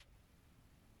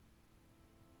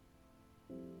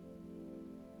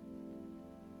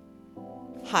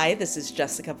Hi, this is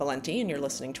Jessica Valenti, and you're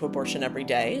listening to Abortion Every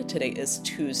Day. Today is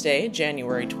Tuesday,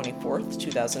 January 24th,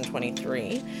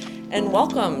 2023. And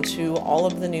welcome to all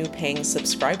of the new paying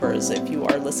subscribers. If you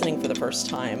are listening for the first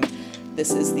time,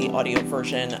 this is the audio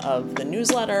version of the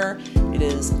newsletter. It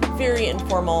is very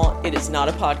informal. It is not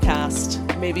a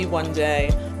podcast, maybe one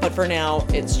day. But for now,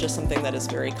 it's just something that is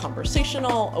very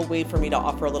conversational, a way for me to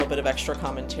offer a little bit of extra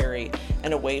commentary,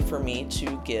 and a way for me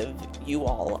to give you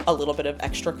all a little bit of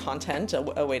extra content,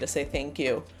 a way to say thank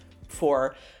you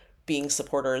for being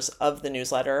supporters of the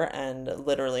newsletter and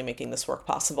literally making this work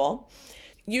possible.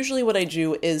 Usually what I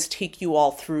do is take you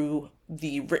all through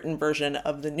the written version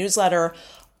of the newsletter,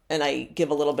 and I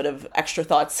give a little bit of extra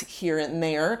thoughts here and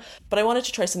there, but I wanted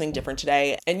to try something different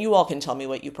today, and you all can tell me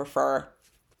what you prefer.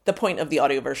 The point of the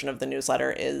audio version of the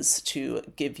newsletter is to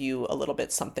give you a little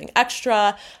bit something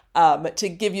extra, to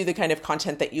give you the kind of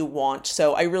content that you want.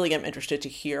 So I really am interested to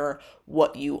hear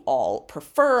what you all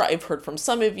prefer. I've heard from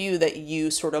some of you that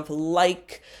you sort of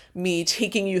like me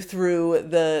taking you through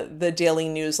the daily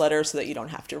newsletter so that you don't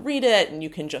have to read it and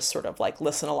you can just sort of like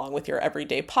listen along with your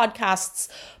everyday podcasts.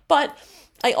 But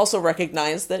I also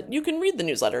recognize that you can read the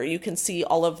newsletter. You can see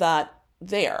all of that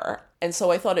there. And so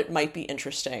I thought it might be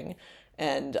interesting,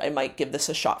 and I might give this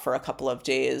a shot for a couple of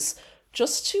days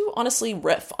just to honestly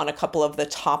riff on a couple of the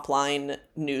top line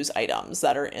news items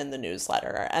that are in the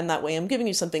newsletter. And that way I'm giving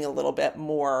you something a little bit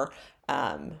more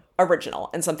original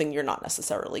and something you're not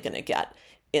necessarily going to get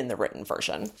in the written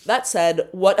version. That said,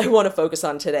 what I want to focus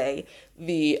on today,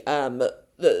 the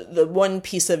one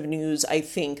piece of news I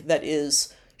think that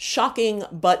is shocking,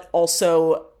 but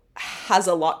also has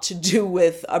a lot to do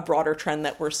with a broader trend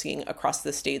that we're seeing across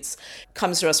the states,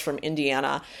 comes to us from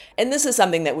Indiana. And this is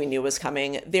something that we knew was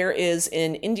coming. There is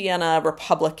an Indiana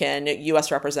Republican U.S.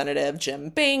 Representative, Jim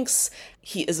Banks.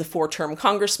 He is a 4-term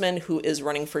congressman who is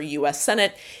running for U.S.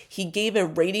 Senate. He gave a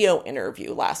radio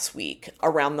interview last week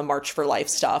around the March for Life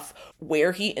stuff,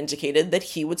 where he indicated that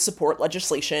he would support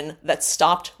legislation that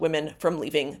stopped women from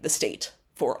leaving the state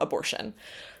for abortion.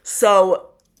 So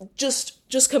just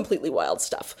completely wild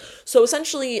stuff. So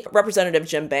essentially, Representative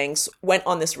Jim Banks went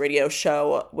on this radio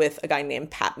show with a guy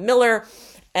named Pat Miller,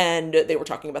 and they were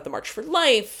talking about the March for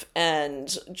Life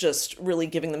and just really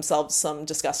giving themselves some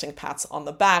disgusting pats on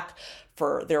the back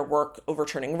for their work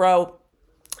overturning Roe.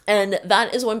 And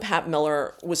that is when Pat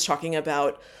Miller was talking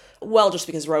about, well, just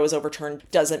because Roe is overturned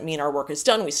doesn't mean our work is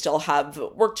done. We still have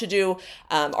work to do.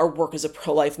 Our work as a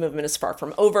pro-life movement is far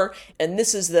from over. And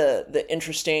this is the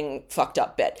interesting, fucked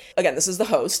up bit. Again, this is the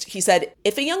host. He said,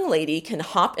 if a young lady can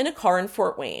hop in a car in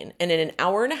Fort Wayne and in an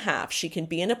hour and a half, she can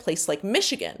be in a place like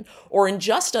Michigan, or in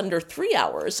just under 3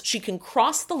 hours, she can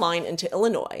cross the line into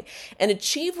Illinois and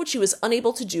achieve what she was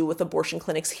unable to do with abortion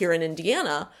clinics here in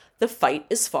Indiana, the fight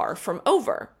is far from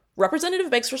over.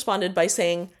 Representative Banks responded by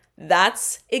saying,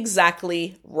 that's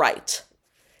exactly right.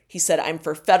 He said, I'm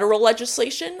for federal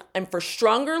legislation. I'm for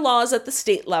stronger laws at the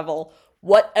state level,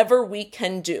 whatever we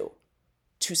can do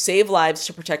to save lives,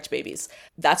 to protect babies.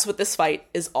 That's what this fight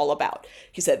is all about.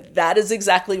 He said, that is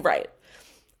exactly right.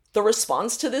 The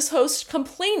response to this host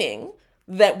complaining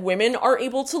that women are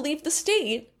able to leave the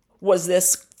state was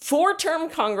this 4-term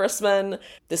congressman,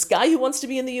 this guy who wants to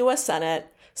be in the U.S.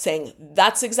 Senate, saying,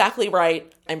 that's exactly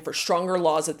right. I'm for stronger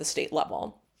laws at the state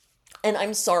level. And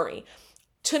I'm sorry,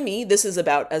 to me, this is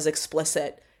about as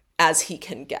explicit as he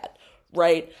can get,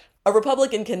 right? A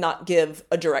Republican cannot give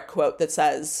a direct quote that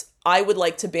says, I would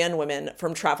like to ban women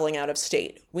from traveling out of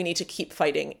state. We need to keep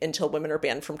fighting until women are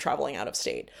banned from traveling out of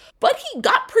state. But he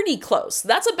got pretty close.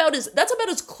 That's about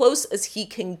as close as he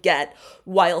can get,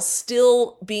 while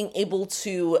still being able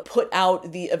to put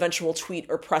out the eventual tweet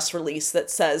or press release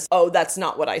that says, oh, that's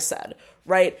not what I said,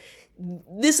 right?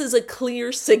 This is a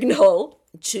clear signal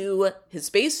to his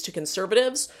base, to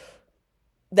conservatives,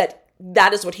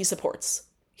 that is what he supports.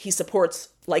 He supports,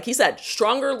 like he said,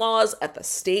 stronger laws at the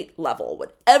state level,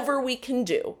 whatever we can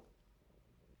do.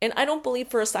 And I don't believe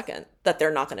for a second that they're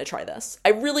not going to try this. I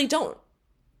really don't.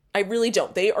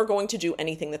 They are going to do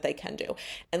anything that they can do.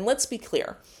 And let's be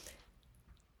clear.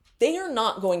 They are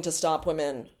not going to stop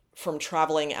women from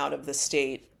traveling out of the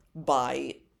state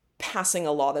by passing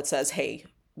a law that says, hey,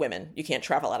 women, you can't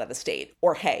travel out of the state.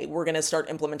 Or, hey, we're going to start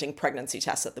implementing pregnancy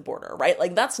tests at the border, right?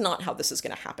 Like, that's not how this is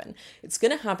going to happen. It's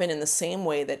going to happen in the same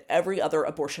way that every other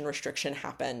abortion restriction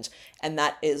happened, and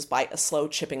that is by a slow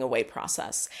chipping away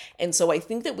process. And so I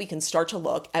think that we can start to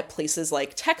look at places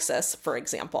like Texas, for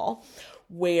example,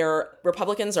 where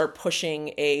Republicans are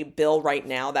pushing a bill right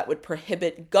now that would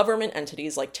prohibit government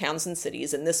entities like towns and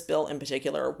cities, and this bill in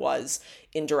particular was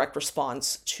in direct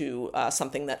response to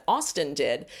something that Austin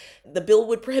did. The bill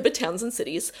would prohibit towns and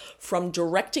cities from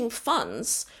directing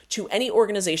funds to any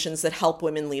organizations that help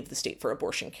women leave the state for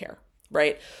abortion care.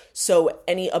 Right? So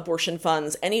any abortion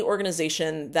funds, any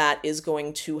organization that is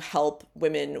going to help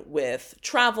women with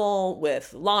travel,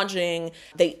 with lodging,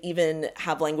 they even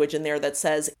have language in there that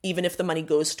says even if the money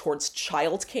goes towards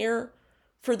childcare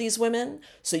for these women,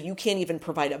 so you can't even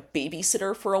provide a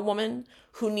babysitter for a woman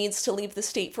who needs to leave the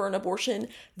state for an abortion,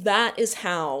 that is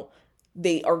how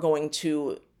they are going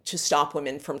to stop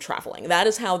women from traveling. That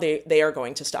is how they are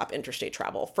going to stop interstate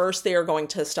travel. First, they are going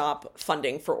to stop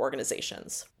funding for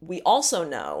organizations. We also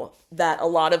know that a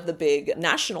lot of the big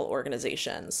national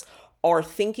organizations are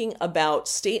thinking about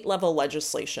state level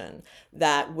legislation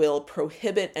that will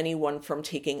prohibit anyone from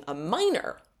taking a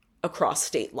minor across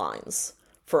state lines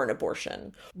for an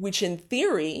abortion, which in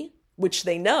theory, which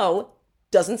they know,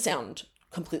 doesn't sound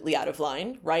completely out of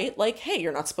line, right? Like, hey,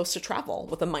 you're not supposed to travel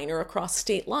with a minor across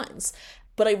state lines.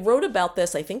 But I wrote about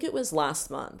this, I think it was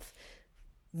last month.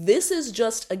 This is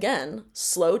just, again,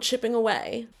 slow chipping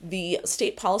away. The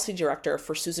state policy director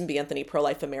for Susan B. Anthony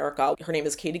Pro-Life America, her name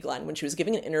is Katie Glenn, when she was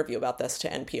giving an interview about this to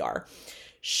NPR,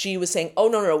 she was saying, oh,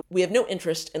 no, we have no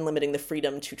interest in limiting the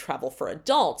freedom to travel for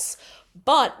adults,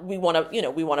 but we want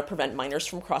to prevent minors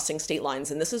from crossing state lines.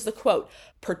 And this is the quote,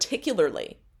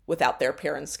 particularly without their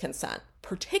parents' consent,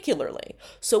 particularly.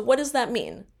 So what does that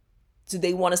mean? Do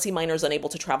they want to see minors unable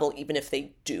to travel even if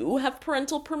they do have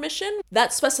parental permission?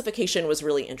 That specification was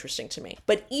really interesting to me.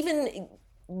 But even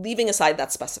leaving aside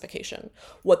that specification,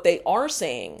 what they are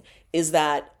saying is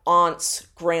that aunts,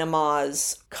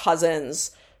 grandmas,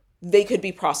 cousins, they could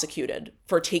be prosecuted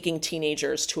for taking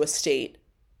teenagers to a state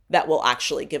that will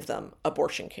actually give them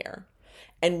abortion care.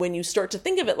 And when you start to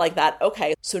think of it like that,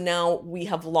 okay, so now we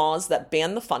have laws that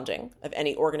ban the funding of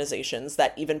any organizations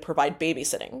that even provide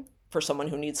babysitting for someone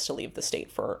who needs to leave the state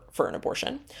for an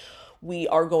abortion. We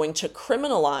are going to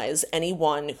criminalize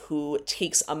anyone who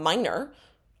takes a minor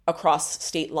across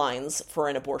state lines for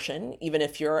an abortion, even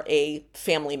if you're a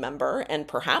family member and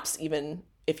perhaps even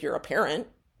if you're a parent,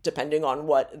 depending on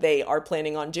what they are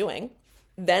planning on doing.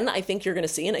 Then I think you're going to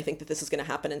see, and I think that this is going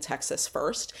to happen in Texas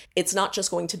first, it's not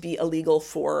just going to be illegal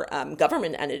for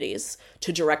government entities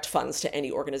to direct funds to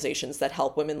any organizations that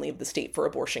help women leave the state for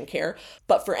abortion care,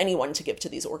 but for anyone to give to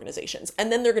these organizations.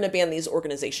 And then they're going to ban these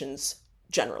organizations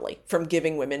generally from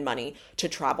giving women money to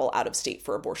travel out of state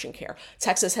for abortion care.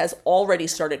 Texas has already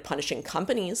started punishing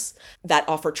companies that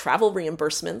offer travel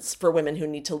reimbursements for women who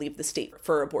need to leave the state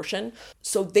for abortion.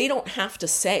 So they don't have to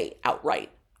say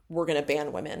outright, we're going to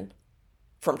ban women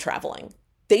from traveling.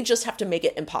 They just have to make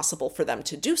it impossible for them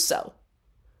to do so.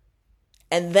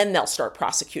 And then they'll start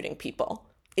prosecuting people.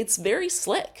 It's very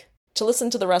slick. To listen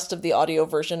to the rest of the audio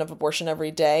version of Abortion Every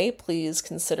Day, please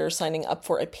consider signing up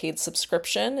for a paid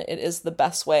subscription. It is the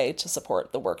best way to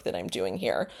support the work that I'm doing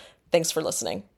here. Thanks for listening.